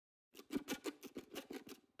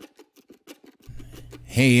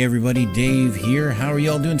Hey everybody, Dave here. How are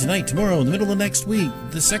y'all doing tonight, tomorrow, the middle of next week,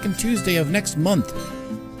 the second Tuesday of next month?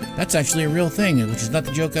 That's actually a real thing, which is not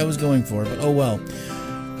the joke I was going for, but oh well.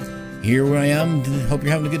 Here I am. Hope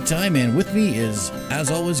you're having a good time, and with me is,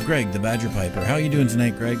 as always, Greg, the Badger Piper. How are you doing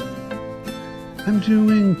tonight, Greg? I'm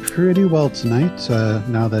doing pretty well tonight,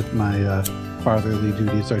 now that my fatherly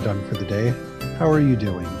duties are done for the day. How are you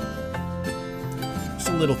doing?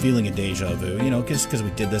 Just a little feeling of deja vu, you know, because we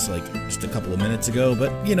did this like just a couple of minutes ago,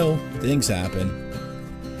 but, you know, things happen.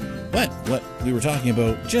 But what we were talking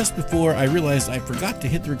about just before I realized I forgot to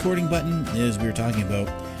hit the recording button is we were talking about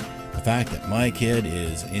the fact that my kid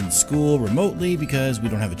is in school remotely because we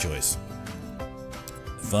don't have a choice.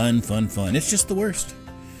 Fun, fun, fun. It's just the worst.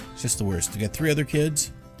 It's just the worst. We got 3 other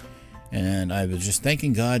kids, and I was just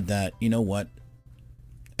thanking God that, you know what,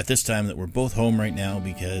 at this time that we're both home right now,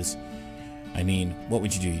 because, I mean, what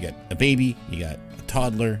would you do? You got a baby, you got a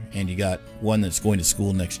toddler, and you got one that's going to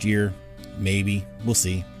school next year. Maybe. We'll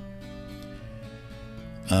see.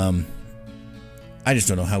 I just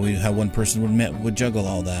don't know how one person would juggle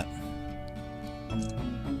all that.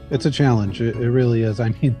 It's a challenge. It really is. I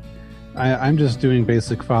mean, I'm just doing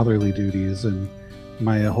basic fatherly duties, and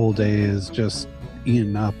my whole day is just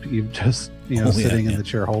eating up. You just, you know, sitting in the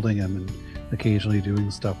chair holding him and occasionally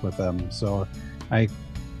doing stuff with them. So I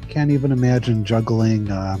can't even imagine juggling,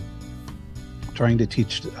 trying to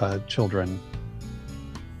teach children.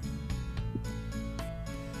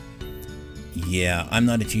 Yeah, I'm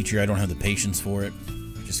not a teacher. I don't have the patience for it.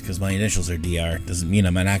 Just because my initials are DR doesn't mean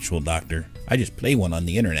I'm an actual doctor. I just play one on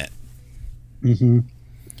the internet. Mm-hmm.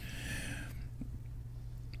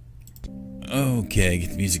 Okay,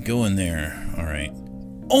 get the music going there. All right.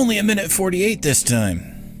 Only a minute 48 this time.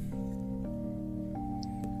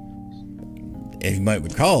 If you might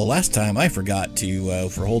recall, last time I forgot to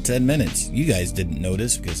for a whole 10 minutes. You guys didn't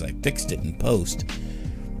notice because I fixed it in post.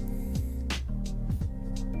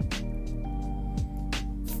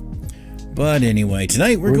 But anyway,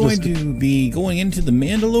 tonight we're going to be going into the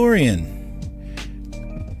Manadlorian.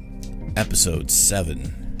 Episode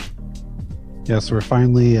 7. Yes, we're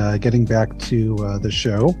finally getting back to the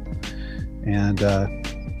show. And,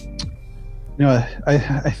 you know,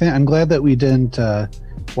 I think I'm glad that we didn't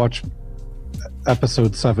watch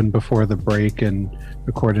episode 7 before the break and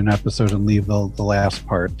record an episode and leave the last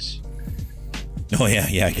part. Oh,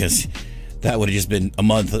 yeah, because that would have just been a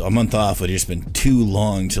month off would have just been too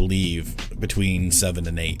long to leave between 7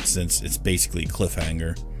 and 8, since it's basically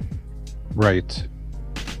cliffhanger. Right.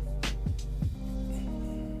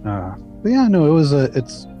 But yeah, no,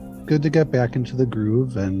 it's good to get back into the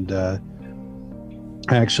groove, and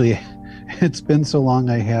actually, it's been so long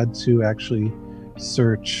I had to actually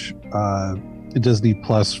search Disney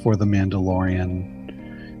Plus for The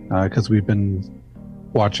Mandalorian, because we've been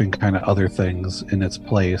watching kind of other things in its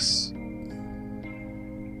place.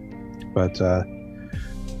 But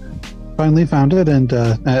finally found it, and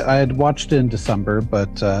I had watched it in December,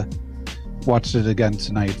 but watched it again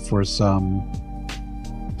tonight for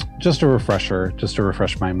just a refresher, just to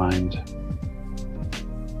refresh my mind.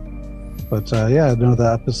 But yeah, no,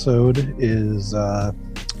 the episode is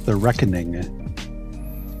The Reckoning.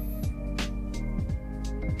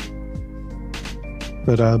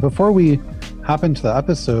 But before we hop into the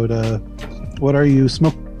episode, what are you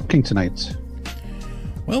smoking tonight?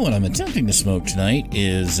 Well, what I'm attempting to smoke tonight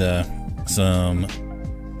is some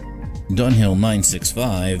Dunhill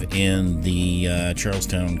 965 and the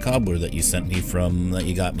Charlestown Cobbler that you sent me that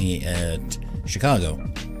you got me at Chicago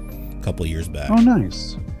a couple years back. Oh,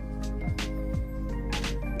 nice.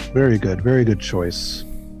 Very good choice.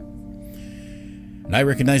 And I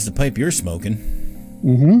recognize the pipe you're smoking.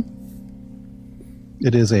 Mm-hmm.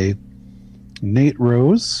 It is a Nate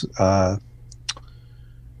Rose.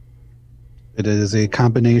 It is a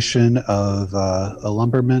combination of a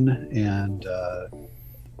Lumberman and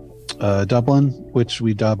Dublin, which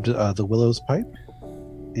we dubbed the Willow's Pipe.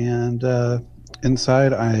 And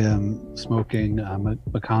inside I am smoking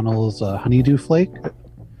McConnell's Honeydew Flake.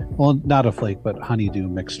 Well, not a flake, but honeydew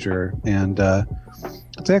mixture. And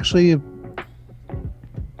it's actually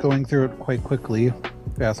going through it quite quickly,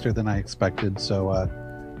 faster than I expected. So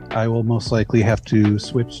I will most likely have to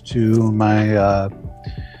switch to my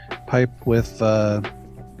pipe with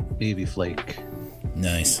Navy Flake.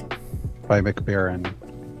 Nice. By McBaron.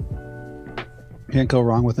 Can't go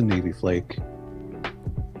wrong with a Navy Flake.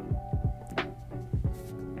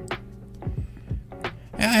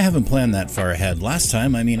 I haven't planned that far ahead. Last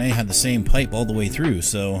time, I mean, I had the same pipe all the way through,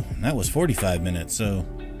 so that was 45 minutes, so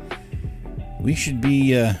we should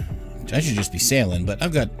be, I should just be sailing, but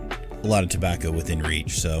I've got a lot of tobacco within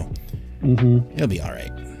reach, so it'll be all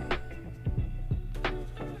right.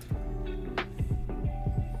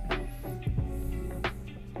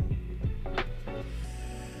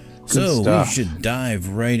 So stuff. we should dive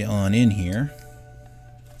right on in here.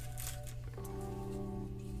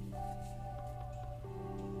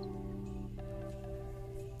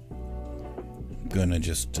 Gonna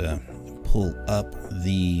just pull up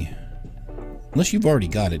the... Unless you've already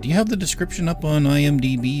got it. Do you have the description up on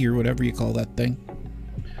IMDb or whatever you call that thing?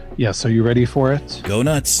 Yes, are you ready for it? Go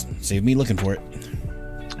nuts. Save me looking for it.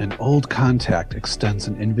 An old contact extends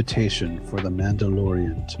an invitation for the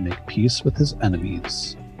Manadlorian to make peace with his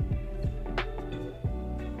enemies.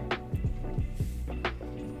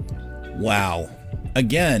 Wow.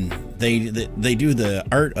 Again, they do the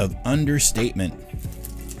art of understatement.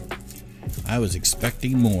 I was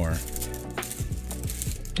expecting more.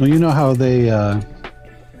 Well, you know how they,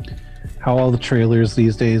 how all the trailers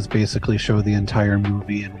these days basically show the entire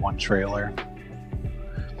movie in one trailer?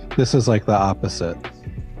 This is like the opposite.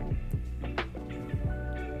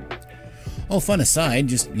 Oh, fun aside,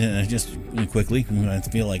 just quickly, I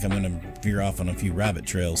feel like I'm going to veer off on a few rabbit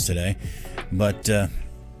trails today, but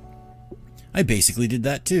I basically did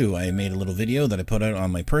that too. I made a little video that I put out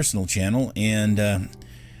on my personal channel, and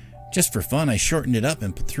just for fun, I shortened it up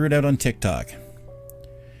and threw it out on TikTok.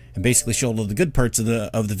 And basically showed all the good parts of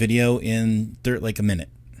the video in like a minute.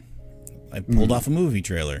 I pulled off a movie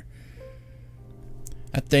trailer.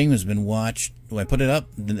 That thing has been watched. I put it up,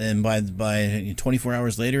 and by 24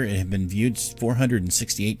 hours later, it had been viewed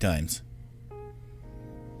 468 times.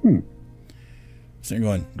 So you're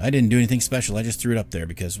going, I didn't do anything special. I just threw it up there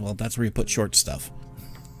because, well, that's where you put short stuff.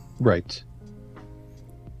 Right.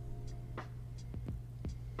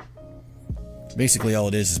 Basically, all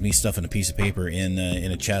it is me stuffing a piece of paper in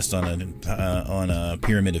a chest on a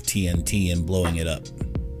pyramid of TNT and blowing it up.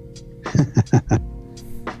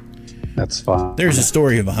 That's fun. There's a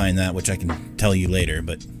story behind that, which I can tell you later,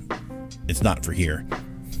 but it's not for here.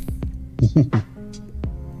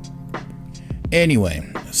 Anyway,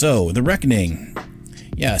 so The Reckoning.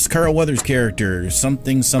 Yes, Carl Weathers' character,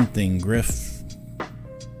 something, Griff.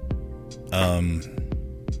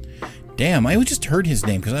 Damn, I just heard his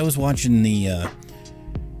name because I was watching the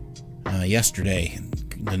yesterday.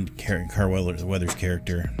 The Carl Weathers'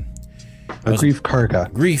 character. Grief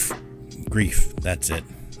Karga. Grief. That's it.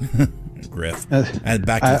 Griff. I had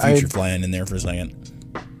Back to the Future flying in there for a second.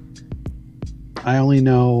 I only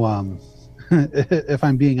know, if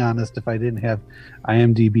I'm being honest, if I didn't have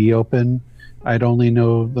IMDb open, I'd only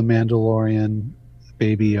know the Manadlorian,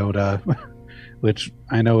 Baby Yoda, which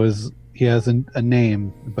I know he has a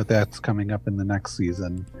name, but that's coming up in the next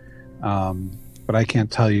season. But I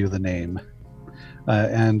can't tell you the name.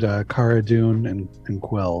 And Cara Dune and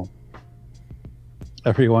Quill.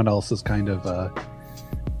 Everyone else is kind of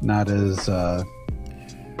not as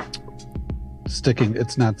sticking.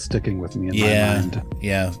 It's not sticking with me in my mind.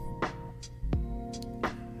 Yeah.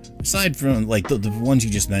 Aside from like the ones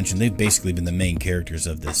you just mentioned, they've basically been the main characters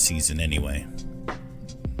of this season anyway.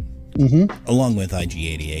 Along with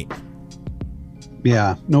IG-88.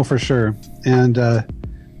 Yeah, no, for sure. And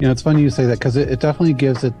it's funny you say that because it definitely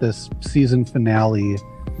gives it this season finale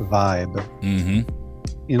vibe.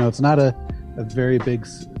 It's not a very big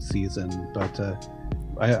season, but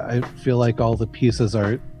I feel like all the pieces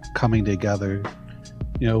are coming together.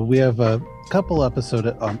 We have a couple episode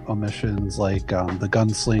omissions like the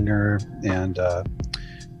gunslinger and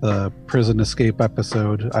the prison escape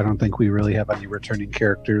episode. I don't think we really have any returning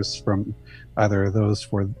characters from either of those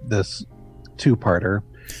for this two-parter.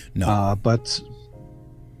 No. But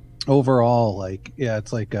overall,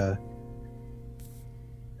 it's like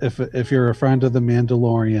if you're a friend of the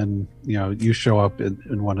Manadlorian, you show up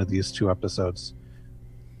in one of these two episodes.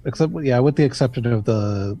 Except, with the exception of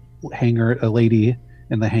the hangar, a lady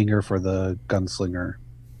in the hangar for the gunslinger.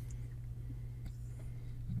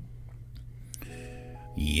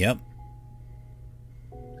 Yep.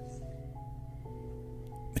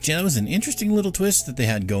 But that was an interesting little twist that they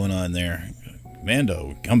had going on there.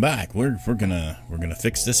 Mando, come back. We're gonna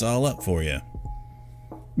fix this all up for you.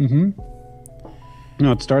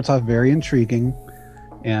 It starts off very intriguing,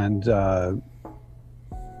 and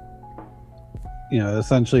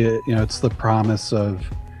essentially, it's the promise of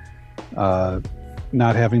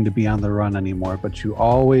not having to be on the run anymore. But you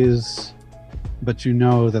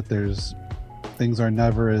know that things are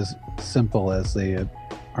never as simple as they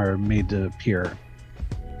are made to appear.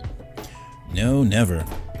 No, never.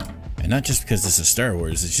 And not just because this is Star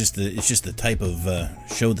Wars. It's just the type of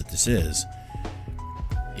show that this is.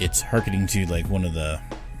 It's hearkening to like one of the.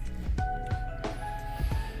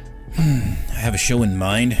 I have a show in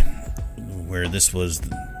mind where this was.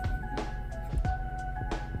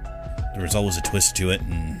 There was always a twist to it,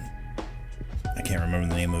 and I can't remember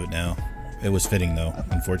the name of it now. It was fitting though.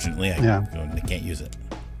 Unfortunately, I can't use it.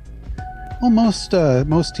 Well, most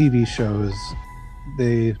TV shows,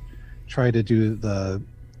 they try to do the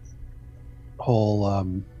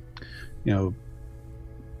whole,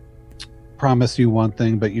 promise you one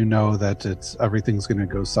thing, but you know that everything's going to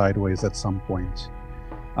go sideways at some point.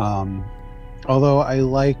 Although I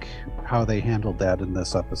like how they handled that in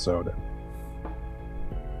this episode.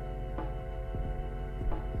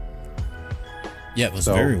 Yeah, it was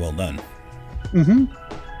very well done. Mm-hmm.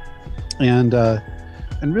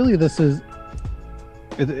 And really,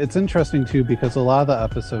 it's interesting too, because a lot of the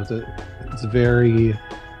episodes, it's very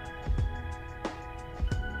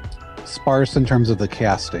sparse in terms of the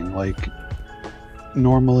casting. Like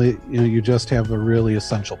normally, you just have the really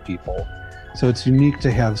essential people. So it's unique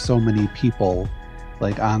to have so many people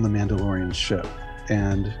like on the Mandalorian ship.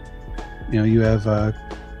 And you have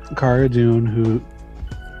Cara Dune, who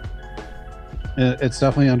it's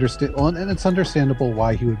definitely and it's understandable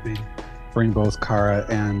why he would bring both Cara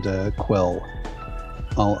and Quill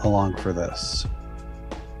along for this.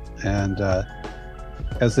 And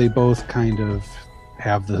as they both kind of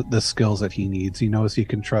have the skills that he needs, he knows he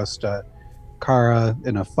can trust Cara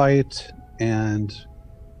in a fight, and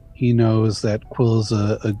he knows that Quill's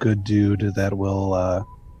a good dude that will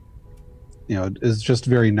is just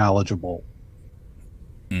very knowledgeable.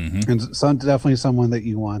 Mm-hmm. And definitely someone that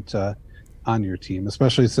you want on your team,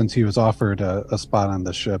 especially since he was offered a spot on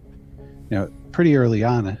the ship pretty early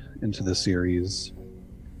on into the series.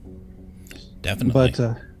 Definitely.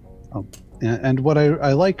 But and what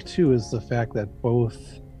I like too is the fact that both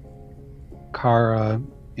Cara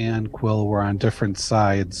and Quill were on different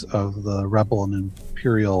sides of the Rebel and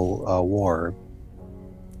Imperial war.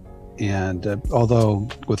 And although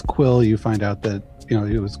with Quill you find out that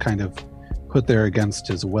he was kind of put there against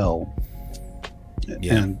his will.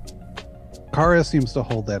 Yeah. And Cara seems to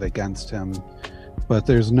hold that against him, but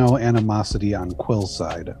there's no animosity on Quill's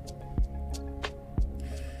side.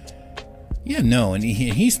 Yeah, no, and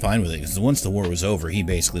he's fine with it, because once the war was over, he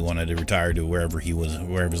basically wanted to retire to wherever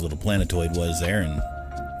his little planetoid was there, and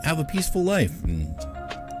have a peaceful life, and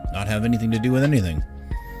not have anything to do with anything.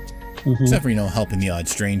 Mm-hmm. Except for, helping the odd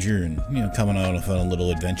stranger, and, coming on a fun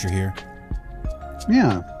little adventure here.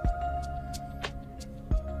 Yeah.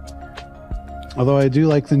 Although I do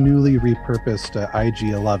like the newly repurposed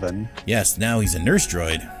IG-11. Yes, now he's a nurse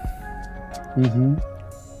droid. Mm-hmm.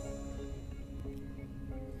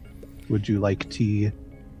 Would you like tea?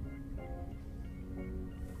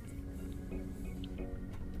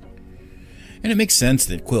 And it makes sense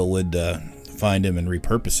that Quill would find him and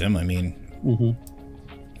repurpose him. I mean, mm-hmm.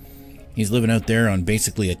 He's living out there on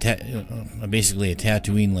basically a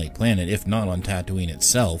Tatooine-like planet, if not on Tatooine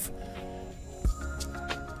itself.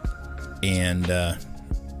 And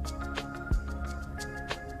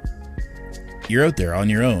you're out there on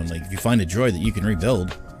your own. Like, if you find a droid that you can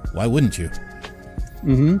rebuild, why wouldn't you?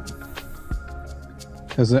 Mm-hmm.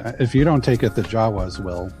 Because if you don't take it, the Jawas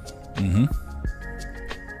will. Mm-hmm.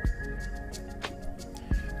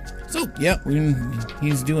 So, yeah,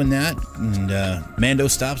 he's doing that, and Mando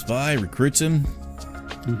stops by, recruits him,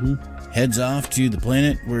 mm-hmm. heads off to the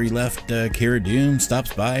planet where he left Cara Dune,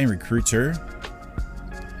 stops by and recruits her.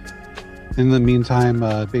 In the meantime,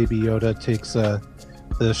 Baby Yoda takes the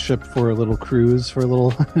ship for a little cruise for a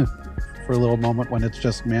little for a little moment when it's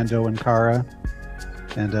just Mando and Cara,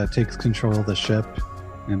 and takes control of the ship,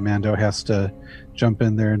 and Mando has to jump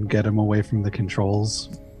in there and get him away from the controls.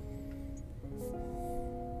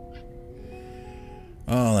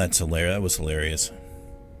 Oh, that's hilarious! That was hilarious.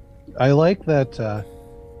 I like that.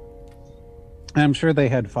 I'm sure they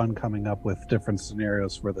had fun coming up with different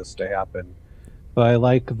scenarios for this to happen, but I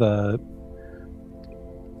like the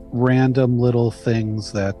random little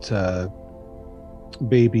things that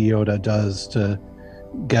Baby Yoda does to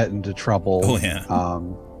get into trouble. Oh yeah.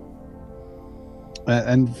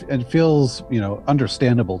 And it feels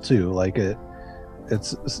understandable too. Like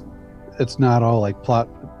it's not all like plot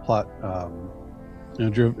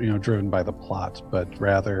driven by the plot, but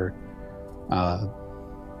rather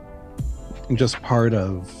just part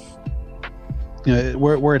of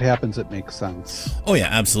where it happens. It makes sense. Oh yeah,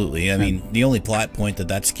 absolutely. I mean, the only plot point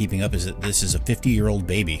that's keeping up is that this is a 50-year-old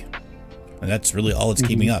baby, and that's really all it's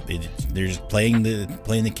keeping up. They're just playing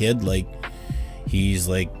the kid like he's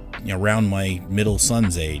like around my middle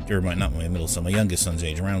son's age, or my youngest son's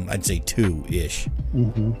age, around I'd say 2-ish,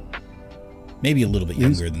 maybe a little bit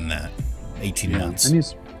younger than that, 18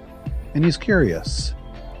 months. And he's curious.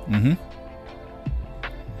 Mm-hmm.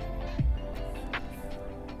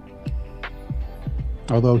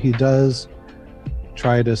 Although he does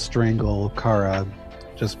try to strangle Cara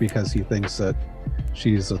just because he thinks that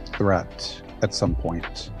she's a threat at some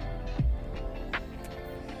point.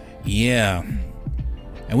 Yeah.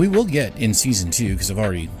 And we will get in season 2, because I've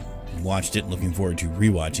already watched it and looking forward to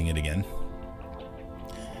rewatching it again.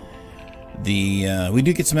 We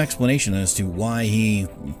do get some explanation as to why he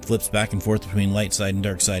flips back and forth between light side and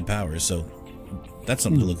dark side powers, so that's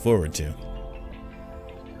something to look forward to.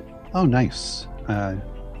 Oh, nice.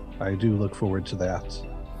 I do look forward to that.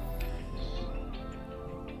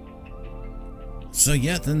 So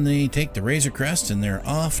yeah, then they take the Razor Crest and they're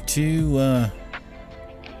off to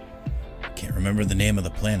I can't remember the name of the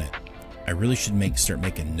planet. I really should start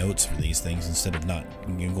making notes for these things instead of not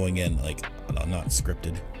going in like not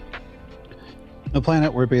scripted. The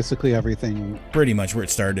planet where basically everything... Pretty much where it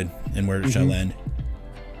started and where it shall end.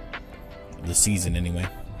 The season, anyway.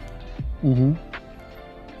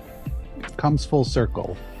 Comes full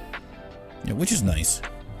circle. Yeah, which is nice.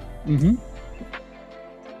 And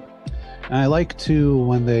I like, too,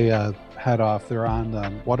 when they head off, they're on...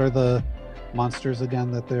 what are the monsters,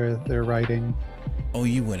 again, that they're riding? Oh,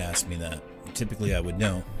 you would ask me that. Typically, I would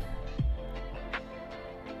know.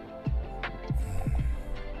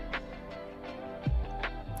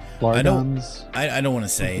 Largons. I don't want to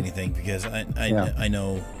say anything because I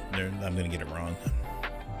know I'm going to get it wrong.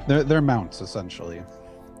 They're mounts, essentially.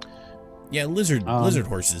 Yeah, lizard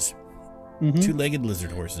horses. Two-legged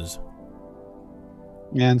lizard horses.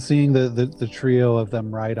 And seeing the trio of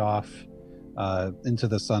them ride off into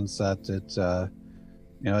the sunset, it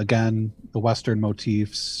again, the Western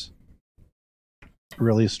motifs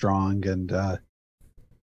really strong, and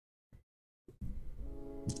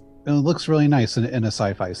it looks really nice in a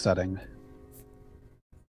sci-fi setting.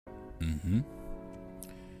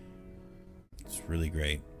 It's really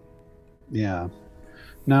great. Yeah.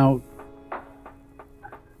 Now,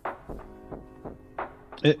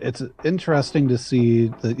 it's interesting to see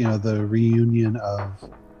the reunion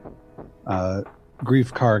of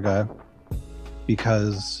Grief Karga,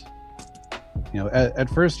 because at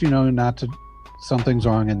first not to, something's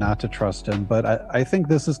wrong and not to trust him, but I think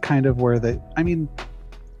this is kind of where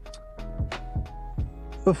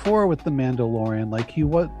before with the Mandalorian,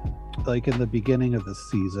 in the beginning of the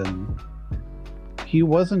season, he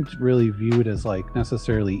wasn't really viewed as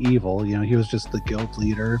necessarily evil. He was just the guild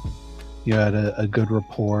leader. He had a good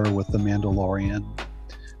rapport with the Mandalorian.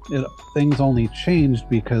 Things only changed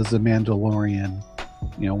because the Mandalorian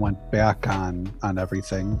went back on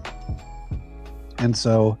everything, and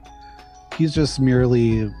so he's just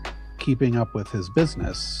merely keeping up with his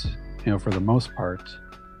business, for the most part.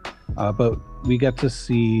 But we get to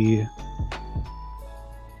see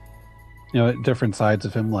different sides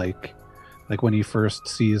of him, like when he first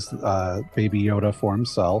sees Baby Yoda for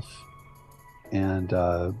himself, and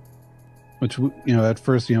which at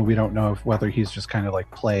first we don't know whether he's just kind of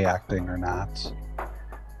play acting or not,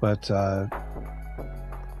 but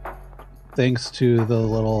thanks to the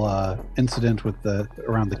little incident with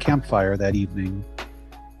around the campfire that evening,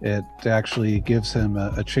 it actually gives him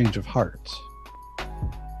a change of heart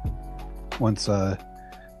once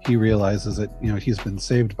he realizes that he's been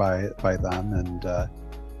saved by them, and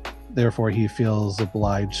therefore he feels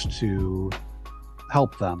obliged to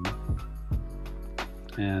help them.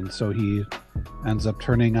 And so he ends up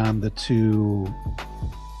turning on the two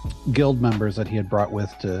guild members that he had brought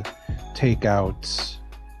with to take out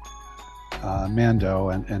Mando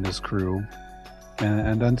and his crew,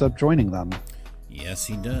 and ends up joining them. Yes,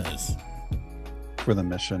 he does. For the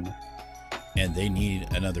mission. And they need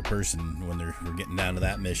another person when we're getting down to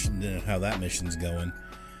that mission, how that mission's going.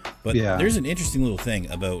 But yeah, there's an interesting little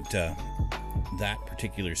thing about that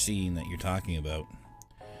particular scene that you're talking about.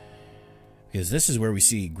 Because this is where we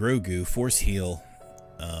see Grogu force heal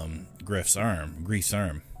Grief's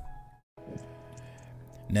arm.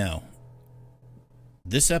 Now,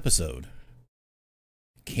 this episode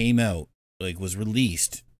came out, was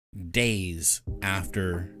released days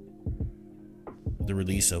after the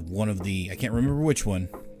release of one of the, I can't remember which one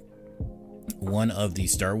of the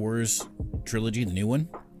Star Wars trilogy, the new one.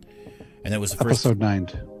 And that was the first... Episode 9.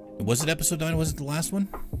 Was it episode 9? Was it the last one?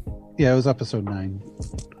 Yeah, it was episode 9.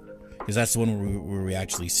 Because that's the one where we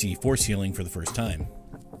actually see force healing for the first time.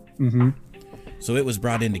 So it was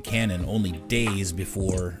brought into canon only days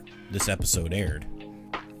before this episode aired.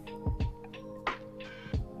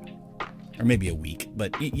 Or maybe a week,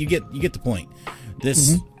 but you get the point.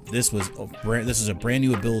 This is a brand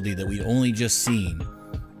new ability that we only just seen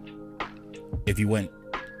if you went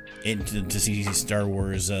to see Star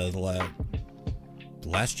Wars the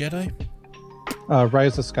Last Jedi?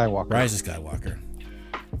 Rise of Skywalker. Rise of Skywalker.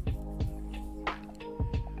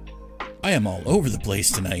 I am all over the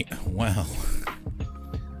place tonight. Wow.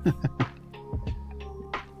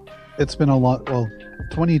 It's been a long... Well,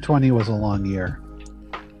 2020 was a long year.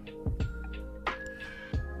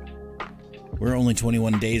 We're only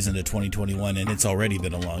 21 days into 2021, and it's already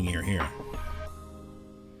been a long year here.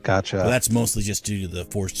 Gotcha. Well, that's mostly just due to the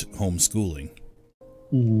forced homeschooling.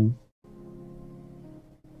 Mm-hmm.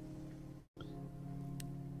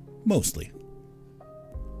 Mostly.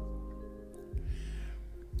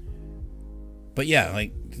 But yeah,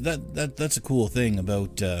 like that's a cool thing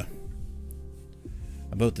about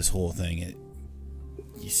this whole thing.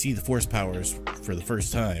 You see the force powers for the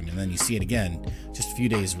first time, and then you see it again just a few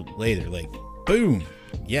days later, like, boom!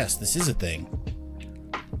 Yes, this is a thing.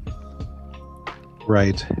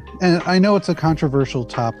 Right. And I know it's a controversial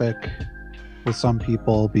topic with some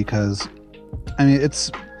people because, I mean,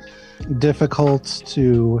 it's difficult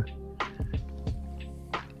to...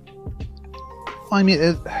 I mean,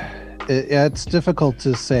 it's difficult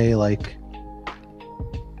to say, like...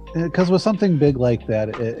 Because with something big like that,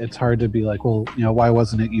 it's hard to be like, well, you know, why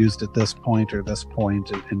wasn't it used at this point or this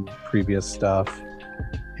point in previous stuff?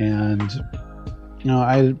 And, you know,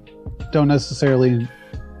 I don't necessarily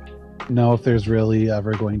know if there's really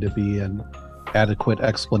ever going to be an adequate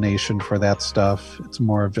explanation for that stuff. It's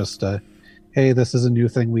more of just a, hey, this is a new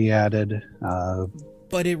thing we added.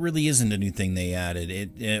 But it really isn't a new thing they added.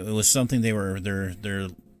 It was something they're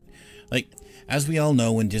like, as we all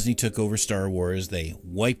know, when Disney took over Star Wars, they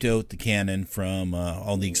wiped out the canon from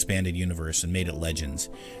all the expanded universe and made it Legends.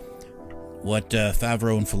 What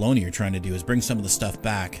Favreau and Filoni are trying to do is bring some of the stuff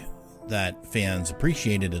back that fans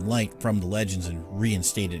appreciated and liked from the Legends and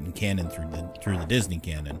reinstate it in canon through the Disney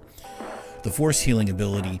canon. The Force healing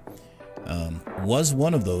ability was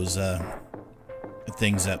one of those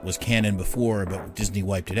things that was canon before, but Disney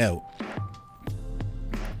wiped it out.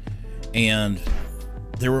 And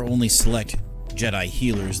there were only select Jedi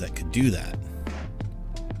healers that could do that.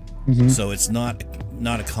 Mm-hmm. So it's not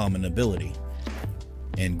a common ability.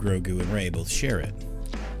 And Grogu and Rey both share it.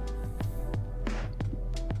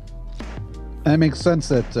 And it makes sense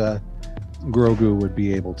that Grogu would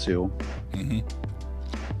be able to. Mm-hmm.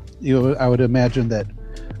 You know, I would imagine that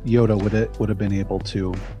Yoda would have been able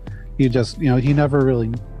to. He just, you know, he never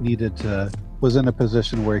really was in a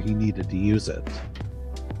position where he needed to use it.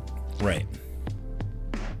 Right.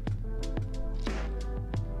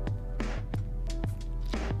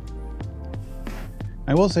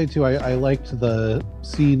 I will say too, I liked the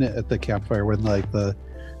scene at the campfire when like the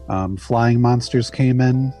flying monsters came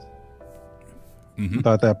in. Mm-hmm. I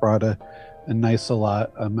thought that brought a nice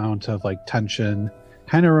amount of like tension.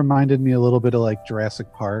 Kind of reminded me a little bit of like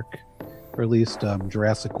Jurassic Park, or at least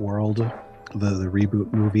Jurassic World, the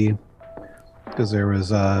reboot movie, because there was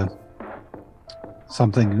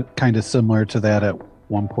something kind of similar to that at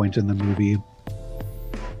one point in the movie.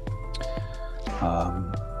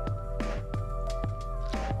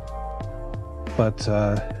 But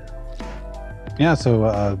yeah,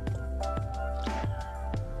 so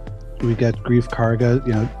we get Grief Karga,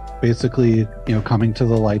 you know, basically, you know, coming to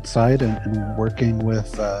the light side and working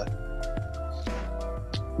with the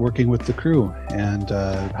crew and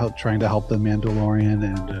trying to help the Mandalorian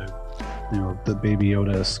and you know, the Baby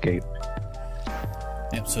Yoda escape.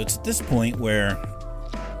 Yeah, so it's at this point where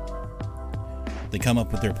they come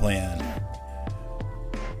up with their plan.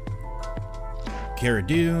 Cara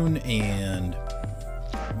Dune and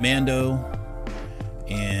Mando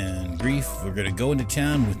and Grief are going to go into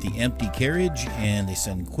town with the empty carriage, and they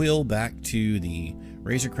send Quill back to the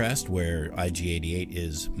Razor Crest where IG-88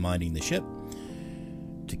 is minding the ship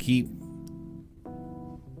to keep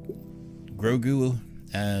Grogu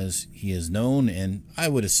as he is known. And I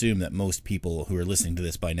would assume that most people who are listening to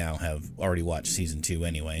this by now have already watched Season 2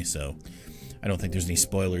 anyway, so I don't think there's any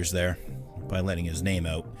spoilers there by letting his name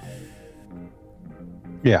out.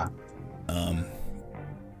 Yeah.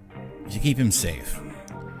 To keep him safe.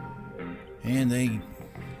 And they're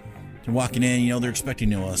walking in, you know, they're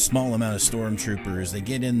expecting, you know, a small amount of stormtroopers. They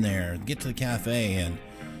get in there, get to the cafe, and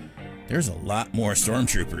there's a lot more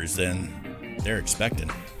stormtroopers than they're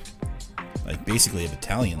expecting. Like basically a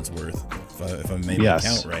battalion's worth, if I made my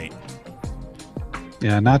count right.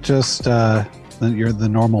 Yeah, not just the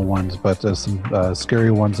normal ones, but some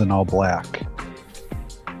scary ones in all black.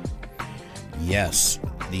 Yes,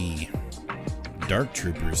 the Dark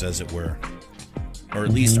Troopers, as it were. Or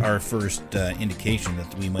at least our first indication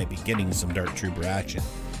that we might be getting some Dark Trooper action.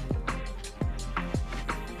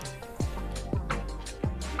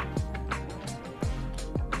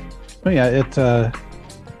 But yeah, it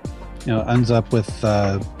you know, ends up with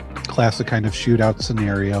classic kind of shootout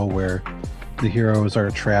scenario where the heroes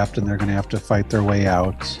are trapped and they're going to have to fight their way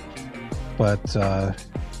out. But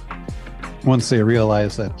once they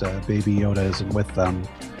realize that Baby Yoda isn't with them,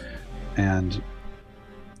 and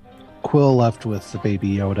Quill left with the Baby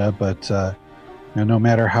Yoda, but You know, no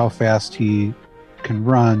matter how fast he can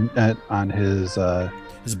run on his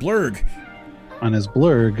blurg. On his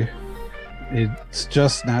blurg, it's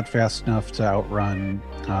just not fast enough to outrun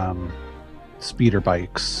speeder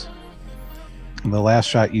bikes. And the last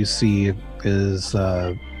shot you see is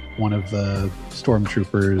one of the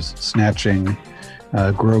stormtroopers snatching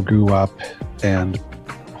Grogu up, and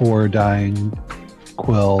poor dying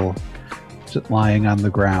Quill just lying on the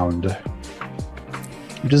ground,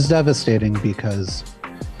 which is devastating because,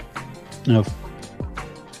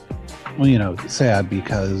 sad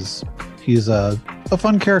because he's a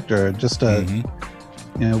fun character. Just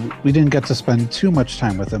we didn't get to spend too much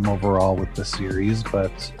time with him overall with the series,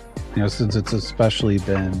 but since it's especially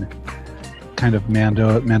been kind of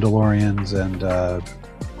Mandalorian's and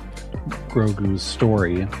Grogu's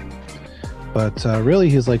story, but really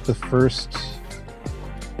he's like the first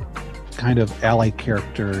kind of ally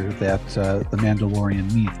character that the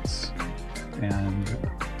Mandalorian meets. And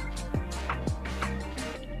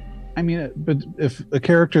I mean, but if a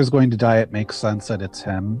character is going to die, it makes sense that it's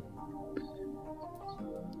him,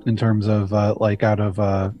 in terms of out of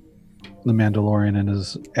the Mandalorian and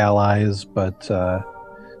his allies. But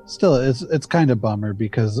still, it's kind of a bummer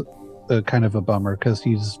because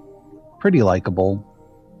he's pretty likable.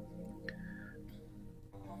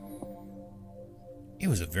 He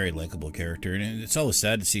was a very likable character, and it's always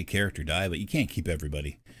sad to see a character die, but you can't keep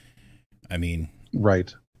everybody. I mean,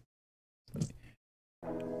 right.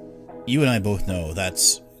 You and I both know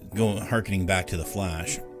that's harkening back to The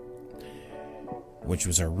Flash, which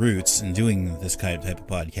was our roots in doing this type of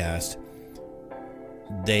podcast.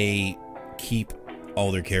 They keep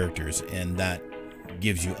all their characters, and that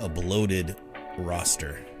gives you a bloated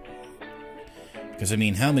roster. Because, I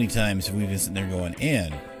mean, how many times have we been sitting there going,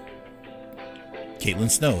 and Caitlin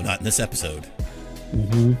Snow, not in this episode.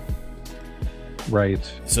 Mm-hmm.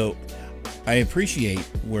 Right. So, I appreciate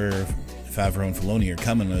where Favreau and Filoni are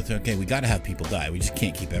coming with, okay, we got to have people die. We just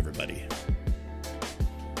can't keep everybody.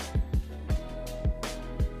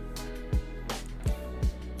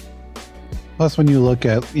 Plus, when you look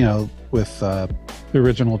at, with the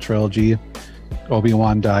original trilogy,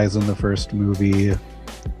 Obi-Wan dies in the first movie.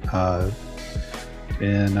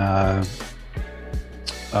 In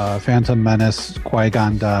Phantom Menace,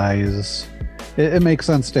 Qui-Gon dies. It makes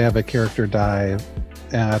sense to have a character die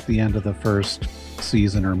at the end of the first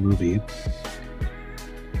season or movie.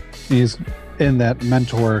 He's in that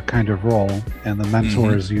mentor kind of role, and the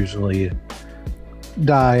mentors usually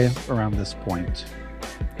die around this point.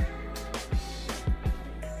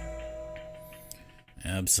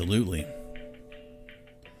 Absolutely.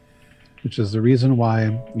 Which is the reason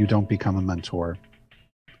why you don't become a mentor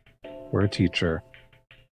or a teacher.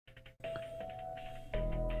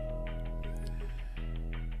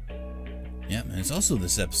 Yeah, and it's also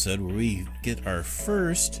this episode where we get our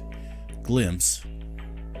first glimpse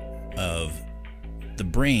of the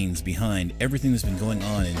brains behind everything that's been going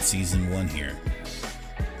on in season 1 here.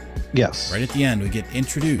 Yes. Right at the end, we get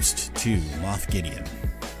introduced to Moff Gideon.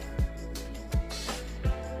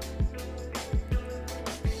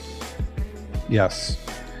 Yes.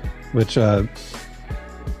 Which, I'm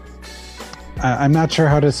not sure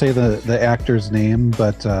how to say the actor's name,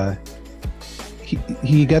 but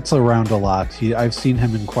he gets around a lot. I've seen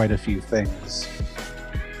him in quite a few things.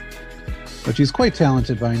 But he's quite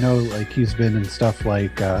talented, but I know he's been in stuff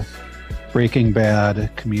like Breaking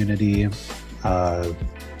Bad, Community,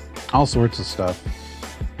 all sorts of stuff.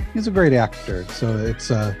 He's a great actor, so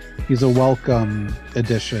he's a welcome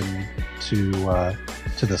addition to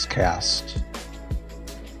this cast.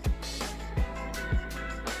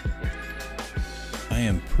 I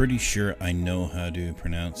am pretty sure I know how to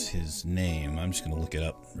pronounce his name. I'm just going to look it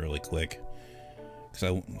up really quick,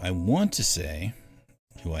 because I want to say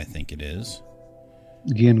who I think it is.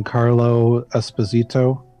 Giancarlo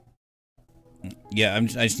Esposito. Yeah, I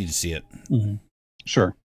just need to see it. Mm-hmm.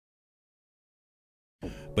 Sure.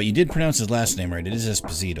 But you did pronounce his last name right. It is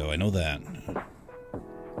Esposito. I know that.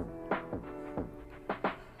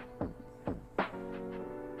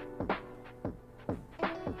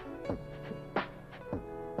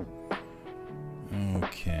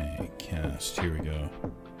 Okay, cast. Here we go.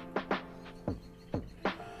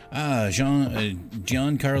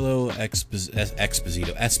 Giancarlo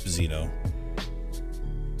Esposito.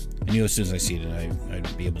 I knew as soon as I see it,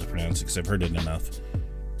 I'd be able to pronounce it because I've heard it enough.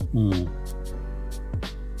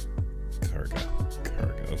 Cargo,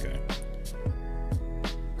 okay.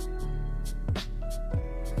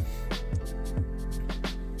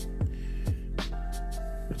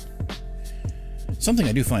 Something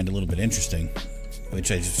I do find a little bit interesting,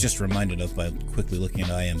 which I was just reminded of by quickly looking at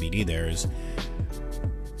IMDb there, is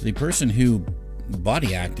the person who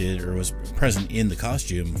body acted or was present in the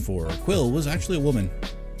costume for Quill was actually a woman.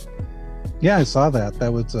 Yeah, I saw that.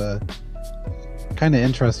 That was kind of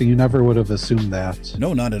interesting. You never would have assumed that.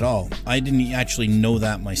 No, not at all. I didn't actually know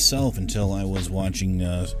that myself until I was watching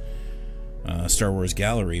Star Wars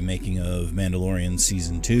Gallery making of Mandalorian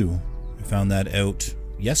Season 2. I found that out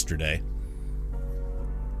yesterday.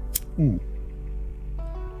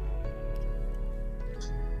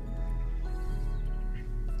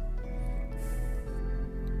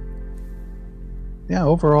 Yeah,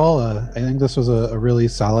 overall, I think this was a really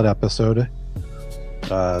solid episode.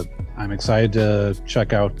 I'm excited to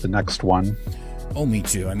check out the next one. Oh, me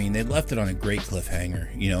too. I mean, they left it on a great cliffhanger.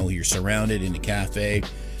 You know, you're surrounded in a cafe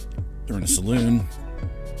or in a saloon,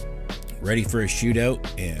 ready for a shootout,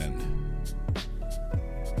 and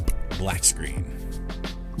black screen.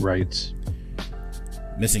 Right.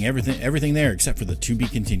 Missing everything there except for the to be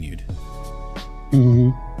continued.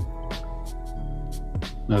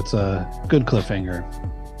 That's a good cliffhanger.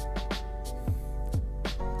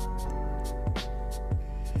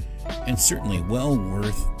 And certainly well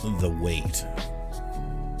worth the wait.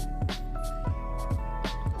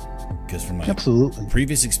 Because from my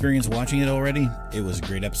previous experience watching it already, it was a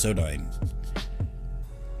great episode. I'm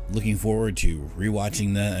looking forward to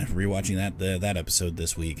rewatching that episode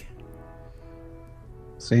this week.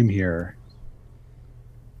 Same here.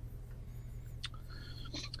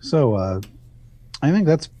 So, I think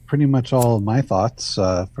that's pretty much all my thoughts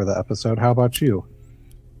for the episode. How about you?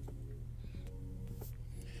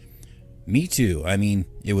 Me too. I mean,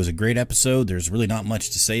 it was a great episode. There's really not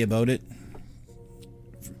much to say about it.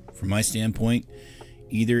 From my standpoint,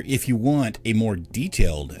 either if you want a more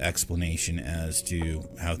detailed explanation as to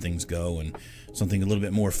how things go and something a little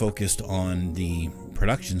bit more focused on the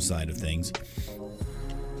production side of things,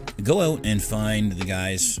 go out and find the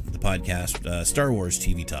guys, the podcast, Star Wars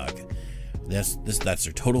TV Talk. That's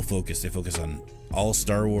their total focus. They focus on all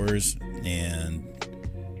Star Wars, and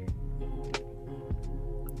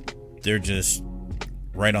they're just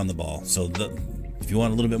right on the ball. So if you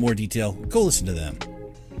want a little bit more detail, go listen to them.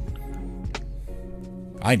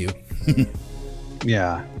 I do.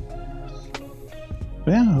 Yeah.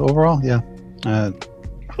 But yeah, overall, yeah.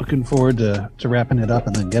 Looking forward to wrapping it up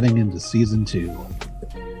and then getting into season 2.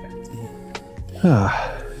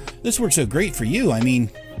 This works out great for you. I mean,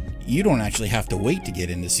 you don't actually have to wait to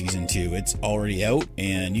get into season 2. It's already out,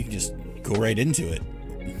 and you can just go right into it.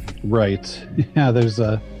 Right. Yeah, there's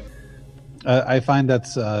I find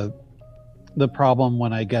that's the problem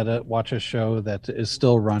when I watch a show that is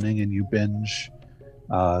still running and you binge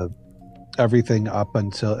everything up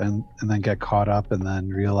until and then get caught up and then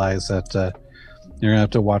realize that you're gonna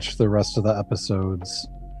have to watch the rest of the episodes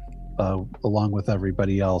along with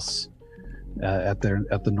everybody else at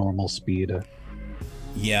the normal speed.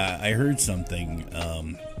 Yeah, I heard something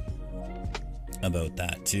about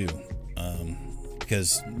that too,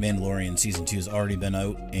 because Mandalorian Season 2 has already been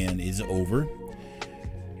out and is over.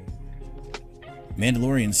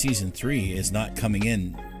 Mandalorian Season 3 is not coming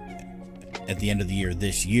in at the end of the year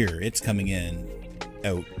this year. It's coming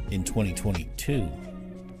out in 2022.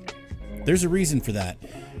 There's a reason for that,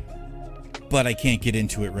 but I can't get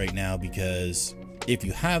into it right now because if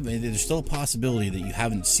you have, there's still a possibility that you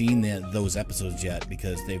haven't seen those episodes yet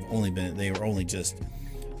because they were only just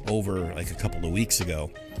over like a couple of weeks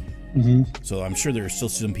ago. So I'm sure there are still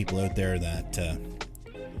some people out there that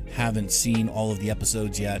haven't seen all of the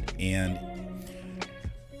episodes yet, and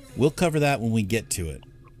we'll cover that when we get to it.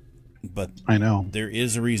 But I know there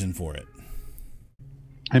is a reason for it.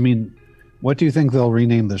 I mean, what do you think they'll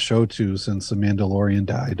rename the show to since the Mandalorian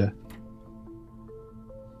died?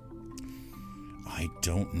 I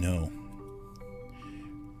don't know.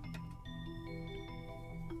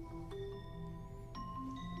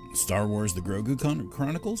 Star Wars The Grogu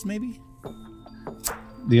Chronicles, maybe?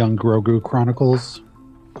 The Young Grogu Chronicles?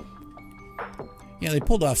 Yeah, they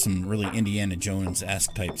pulled off some really Indiana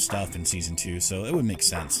Jones-esque type stuff in Season 2, so it would make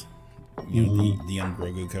sense. You know, the Young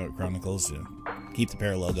Grogu Chronicles to keep the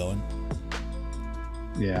parallel going.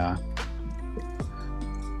 Yeah.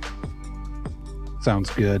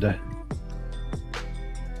 Sounds good.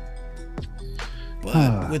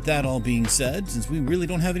 But with that all being said, since we really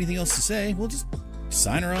don't have anything else to say, we'll just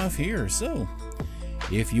sign her off here. So,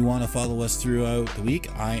 if you want to follow us throughout the week,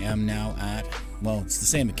 I am now at, well, it's the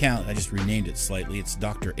same account. I just renamed it slightly. It's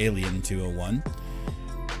Dr. Alien 201.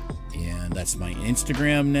 And that's my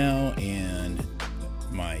Instagram now and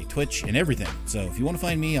my Twitch and everything. So if you want to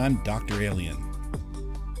find me, I'm Dr. Alien.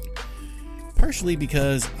 Partially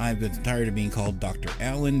because I've been tired of being called Dr.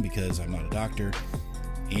 Allen because I'm not a doctor.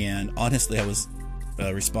 And honestly, I was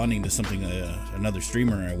responding to something another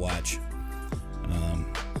streamer I watch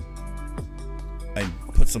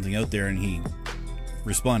something out there and he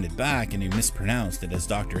responded back and he mispronounced it as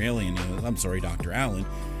Dr. Alien. You know, I'm sorry, Dr. Allen.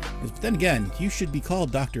 But then again, you should be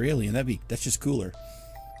called Dr. Alien. That's just cooler.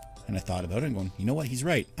 And I thought about it and going, you know what? He's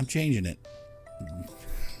right. I'm changing it.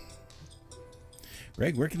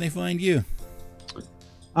 Greg, where can they find you?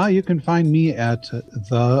 You can find me at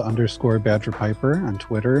 _BadgerPiper on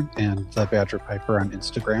Twitter and the Badger Piper on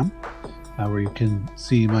Instagram, where you can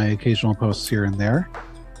see my occasional posts here and there.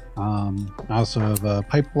 I also have a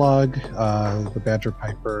pipe blog,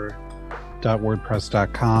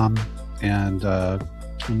 thebadgerpiper.wordpress.com, and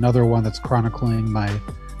another one that's chronicling my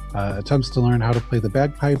attempts to learn how to play the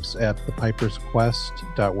bagpipes at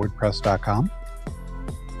thepipersquest.wordpress.com.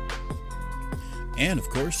 And of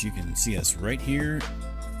course, you can see us right here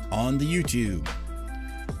on the YouTube.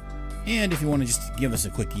 And if you want to just give us a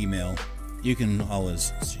quick email, you can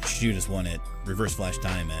always shoot us one at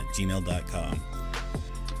reverseflashtime@gmail.com.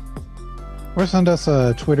 Or send us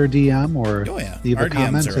a Twitter DM or leave Our a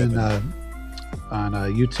comment on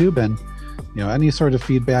YouTube. And any sort of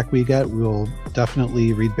feedback we get, we'll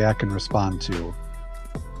definitely read back and respond to.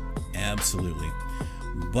 Absolutely.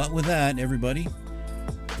 But with that, everybody,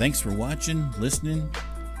 thanks for watching, listening.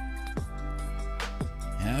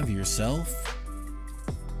 Have yourself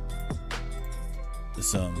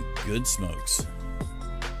some good smokes.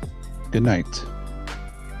 Good night.